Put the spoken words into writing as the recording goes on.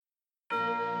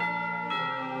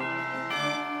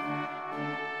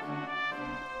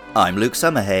I'm Luke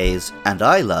Summerhays, and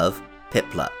I love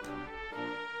Piplup.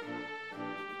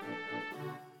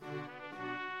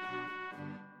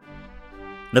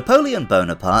 Napoleon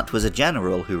Bonaparte was a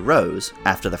general who rose,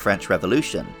 after the French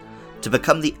Revolution, to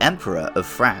become the Emperor of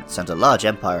France and a large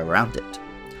empire around it.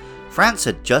 France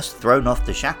had just thrown off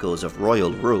the shackles of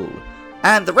royal rule,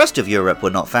 and the rest of Europe were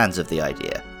not fans of the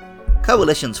idea.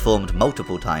 Coalitions formed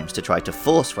multiple times to try to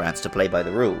force France to play by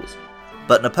the rules,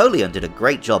 but Napoleon did a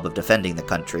great job of defending the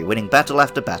country, winning battle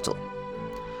after battle.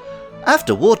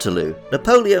 After Waterloo,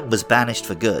 Napoleon was banished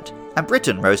for good, and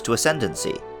Britain rose to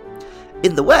ascendancy.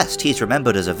 In the West, he's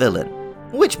remembered as a villain,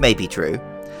 which may be true,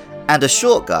 and a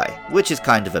short guy, which is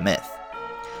kind of a myth.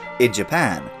 In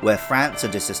Japan, where France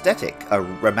and its aesthetic are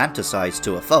romanticized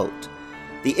to a fault,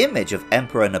 the image of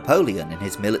Emperor Napoleon in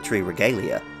his military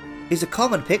regalia is a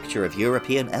common picture of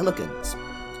European elegance.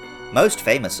 Most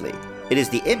famously, it is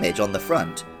the image on the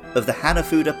front of the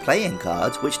Hanafuda playing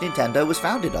cards which Nintendo was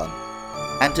founded on.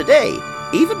 And today,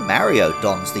 even Mario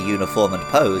dons the uniform and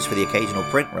pose for the occasional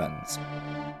print runs.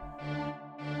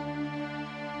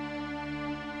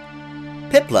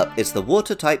 Piplup is the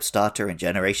water-type starter in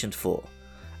Generation 4,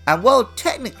 and while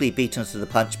technically beaten to the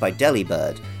punch by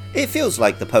Delibird, it feels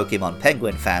like the Pokemon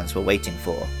Penguin fans were waiting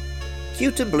for.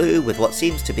 Cute and blue with what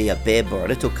seems to be a bib or a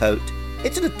little coat,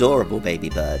 it's an adorable baby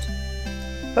bird.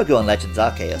 Pokemon Legends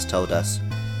Arceus told us,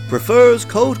 prefers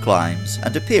cold climes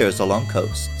and appears along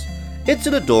coasts. It's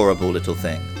an adorable little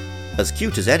thing, as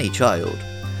cute as any child,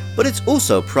 but it's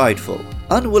also prideful,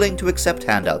 unwilling to accept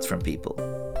handouts from people.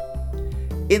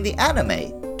 In the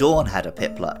anime, Dawn had a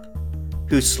Piplup,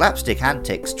 whose slapstick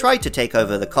antics tried to take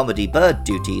over the comedy bird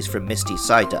duties from Misty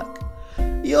Psyduck.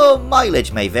 Your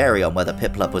mileage may vary on whether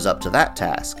Piplup was up to that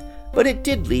task, but it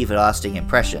did leave a lasting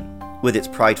impression, with its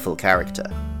prideful character.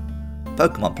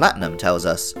 Pokemon Platinum tells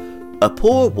us, a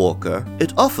poor walker,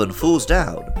 it often falls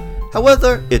down.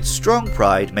 However, its strong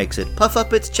pride makes it puff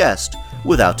up its chest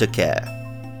without a care.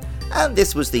 And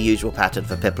this was the usual pattern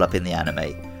for Piplup in the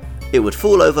anime. It would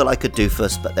fall over like a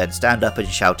doofus, but then stand up and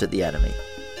shout at the enemy.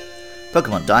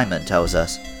 Pokemon Diamond tells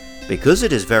us, because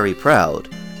it is very proud,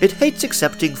 it hates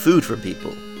accepting food from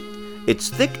people. Its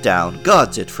thick down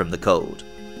guards it from the cold.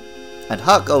 And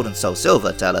Heart Gold and Soul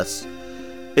Silver tell us,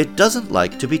 it doesn't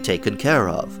like to be taken care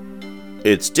of.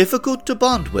 It's difficult to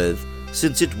bond with,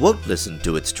 since it won't listen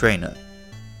to its trainer.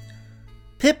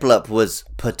 Piplup was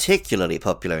particularly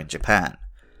popular in Japan.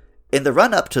 In the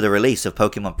run-up to the release of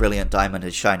Pokemon Brilliant Diamond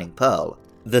and Shining Pearl,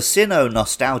 the Sinnoh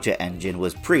Nostalgia engine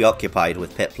was preoccupied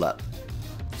with Piplup.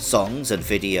 Songs and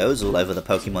videos all over the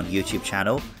Pokemon YouTube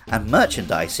channel, and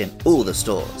merchandise in all the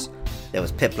stores. There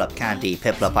was Piplup candy,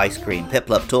 Piplup ice cream,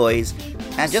 Piplup toys,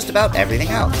 and just about everything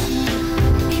else.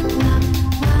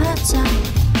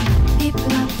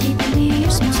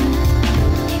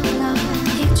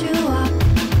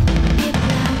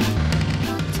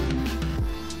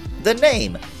 The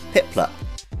name, Piplup,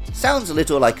 sounds a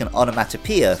little like an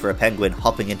onomatopoeia for a penguin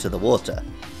hopping into the water.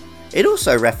 It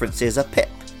also references a pip,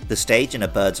 the stage in a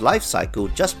bird's life cycle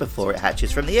just before it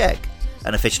hatches from the egg,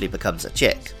 and officially becomes a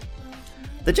chick.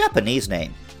 The Japanese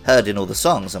name, heard in all the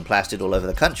songs and plastered all over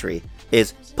the country,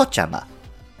 is Pochama.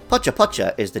 Pocha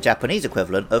Pocha is the Japanese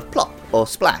equivalent of plop or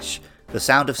splash, the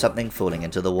sound of something falling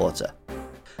into the water.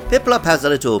 Piplup has a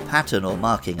little pattern or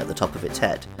marking at the top of its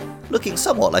head, looking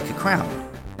somewhat like a crown.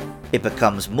 It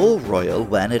becomes more royal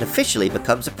when it officially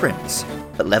becomes a prince,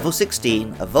 at level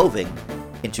 16 evolving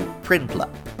into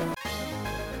Prinplup.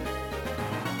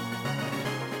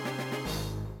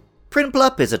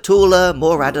 Prinplup is a taller,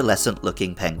 more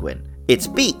adolescent-looking penguin. Its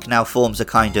beak now forms a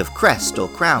kind of crest or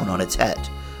crown on its head,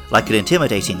 like an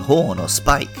intimidating horn or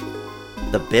spike.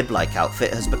 The bib-like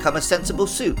outfit has become a sensible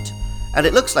suit, and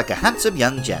it looks like a handsome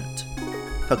young gent.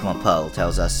 Pokemon Pearl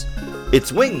tells us,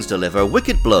 its wings deliver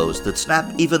wicked blows that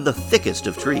snap even the thickest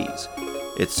of trees.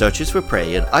 It searches for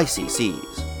prey in icy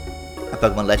seas. And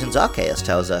Pokemon Legends Arceus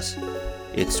tells us,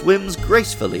 it swims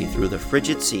gracefully through the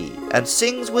frigid sea and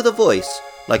sings with a voice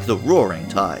like the roaring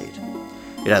tide.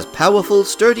 It has powerful,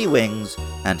 sturdy wings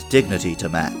and dignity to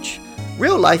match.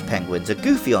 Real-life penguins are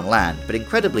goofy on land but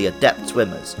incredibly adept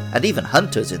swimmers and even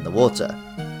hunters in the water.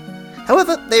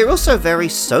 However, they are also very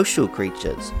social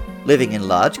creatures, living in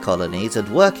large colonies and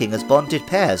working as bonded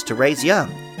pairs to raise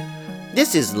young.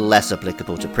 This is less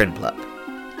applicable to Prinplup.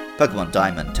 Pokemon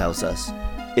Diamond tells us,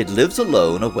 it lives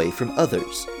alone away from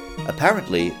others.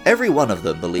 Apparently, every one of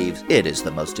them believes it is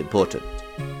the most important.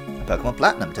 Pokemon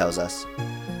Platinum tells us,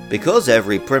 because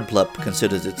every Prinplup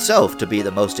considers itself to be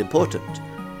the most important,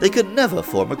 they can never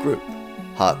form a group.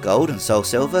 Heart Gold and Soul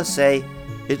Silver say,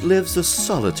 it lives a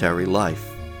solitary life.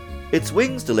 Its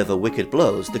wings deliver wicked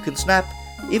blows that can snap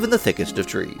even the thickest of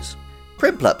trees.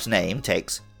 Primplup's name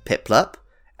takes Piplup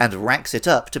and ranks it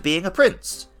up to being a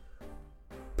prince.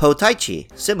 Potaichi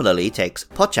similarly takes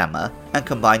Pochamma and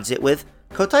combines it with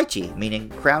Kotaichi, meaning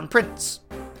crown prince.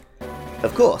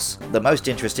 Of course, the most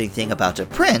interesting thing about a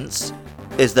prince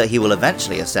is that he will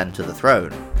eventually ascend to the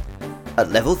throne.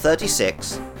 At level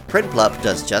 36, Prinplup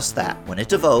does just that when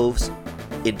it evolves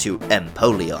into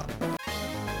Empoleon.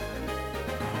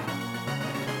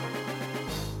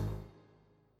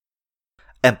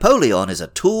 Empoleon is a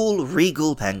tall,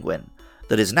 regal penguin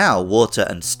that is now water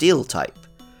and steel type.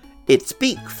 Its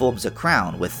beak forms a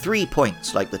crown with 3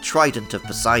 points like the trident of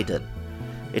Poseidon.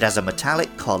 It has a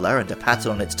metallic collar and a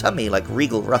pattern on its tummy like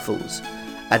regal ruffles,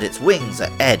 and its wings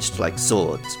are edged like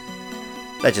swords.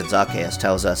 Legends Arceus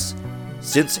tells us,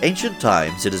 "Since ancient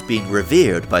times it has been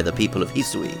revered by the people of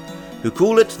Hisui, who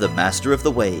call it the Master of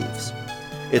the Waves.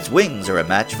 Its wings are a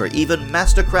match for even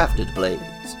master-crafted blades."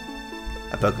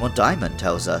 And Pokemon Diamond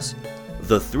tells us,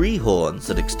 "The 3 horns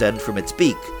that extend from its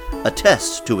beak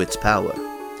attest to its power.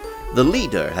 The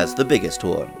leader has the biggest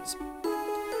horns."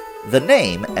 The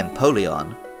name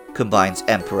Empoleon combines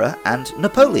Emperor and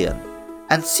Napoleon,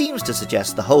 and seems to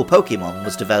suggest the whole Pokemon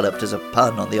was developed as a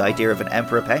pun on the idea of an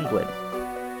emperor penguin.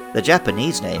 The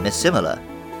Japanese name is similar.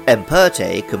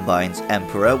 Emperte combines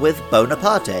Emperor with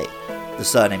Bonaparte, the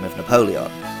surname of Napoleon.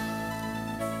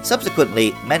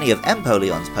 Subsequently, many of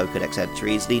Empoleon's Pokédex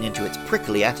entries lean into its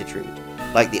prickly attitude,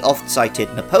 like the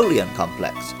oft-cited Napoleon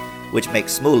complex, which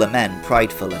makes smaller men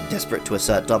prideful and desperate to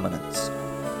assert dominance.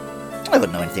 I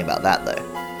wouldn't know anything about that, though.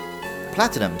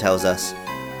 Platinum tells us,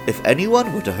 "If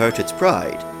anyone were to hurt its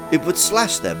pride, it would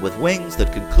slash them with wings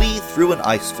that can cleave through an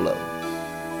ice floe."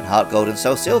 And Heart Gold and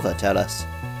Soul Silver tell us,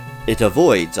 "It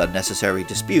avoids unnecessary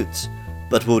disputes,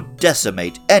 but will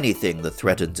decimate anything that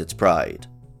threatens its pride."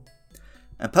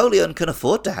 Empoleon can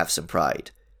afford to have some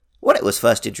pride. When it was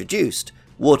first introduced,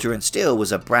 Water and Steel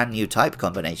was a brand new type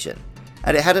combination,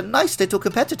 and it had a nice little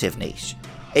competitive niche,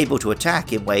 able to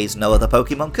attack in ways no other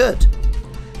Pokemon could.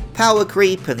 Power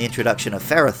creep and the introduction of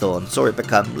Ferrothorn saw it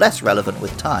become less relevant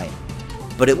with time,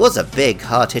 but it was a big,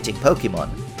 hard-hitting Pokemon,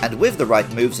 and with the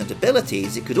right moves and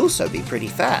abilities it could also be pretty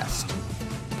fast.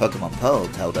 Pokemon Pearl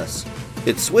told us,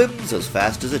 "It swims as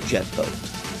fast as a jet boat.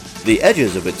 The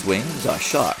edges of its wings are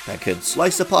sharp and can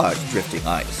slice apart drifting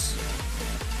ice."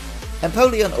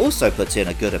 Empoleon also puts in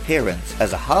a good appearance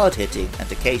as a hard-hitting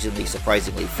and occasionally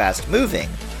surprisingly fast-moving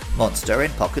monster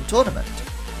in Pokken Tournament,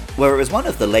 where it was one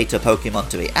of the later Pokemon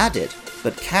to be added,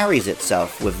 but carries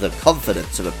itself with the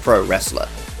confidence of a pro wrestler.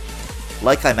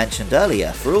 Like I mentioned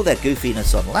earlier, for all their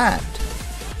goofiness on land,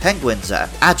 penguins are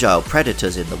agile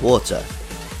predators in the water,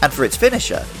 and for its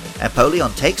finisher,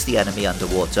 Empoleon takes the enemy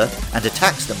underwater and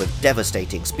attacks them with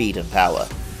devastating speed and power.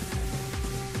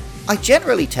 I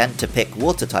generally tend to pick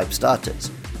water-type starters,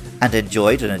 and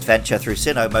enjoyed an adventure through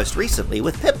Sinnoh most recently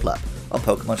with Piplup on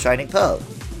Pokemon Shining Pearl,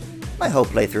 my whole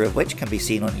playthrough of which can be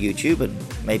seen on YouTube and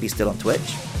maybe still on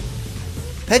Twitch.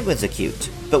 Penguins are cute,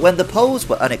 but when the poles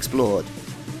were unexplored,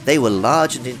 they were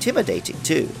large and intimidating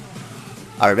too.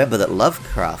 I remember that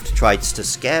Lovecraft tried to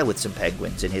scare with some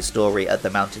penguins in his story At the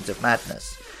Mountains of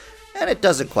Madness, and it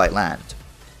doesn't quite land.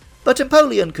 But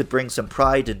Empoleon could bring some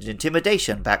pride and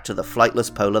intimidation back to the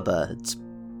flightless polar birds.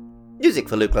 Music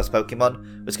for Luke Loves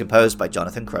Pokemon was composed by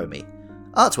Jonathan Cromie.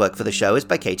 Artwork for the show is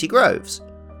by Katie Groves.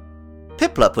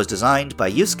 Piplup was designed by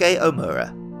Yusuke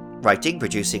Omura. Writing,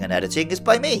 producing and editing is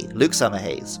by me, Luke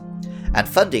Summerhays. And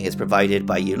funding is provided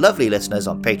by you lovely listeners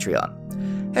on Patreon.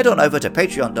 Head on over to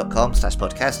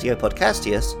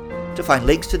patreon.com/podcastio-podcastius to find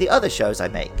links to the other shows I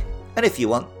make. And if you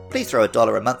want, please throw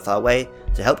 $1 a month our way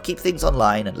to help keep things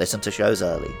online and listen to shows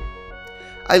early.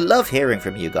 I love hearing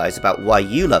from you guys about why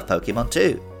you love Pokemon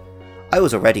too. I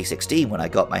was already 16 when I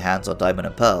got my hands on Diamond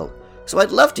and Pearl, so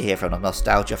I'd love to hear from the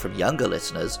nostalgia from younger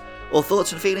listeners, or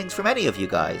thoughts and feelings from any of you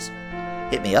guys.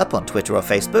 Hit me up on Twitter or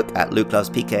Facebook at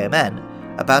LukeLovesPKMN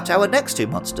about our next 2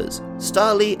 monsters,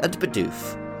 Starly and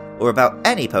Bidoof, or about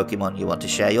any Pokemon you want to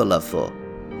share your love for.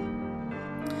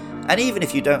 And even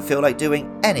if you don't feel like doing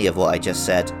any of what I just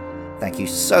said, thank you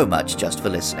so much just for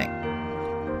listening.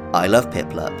 I love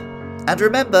Piplup, and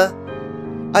remember,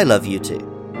 I love you too.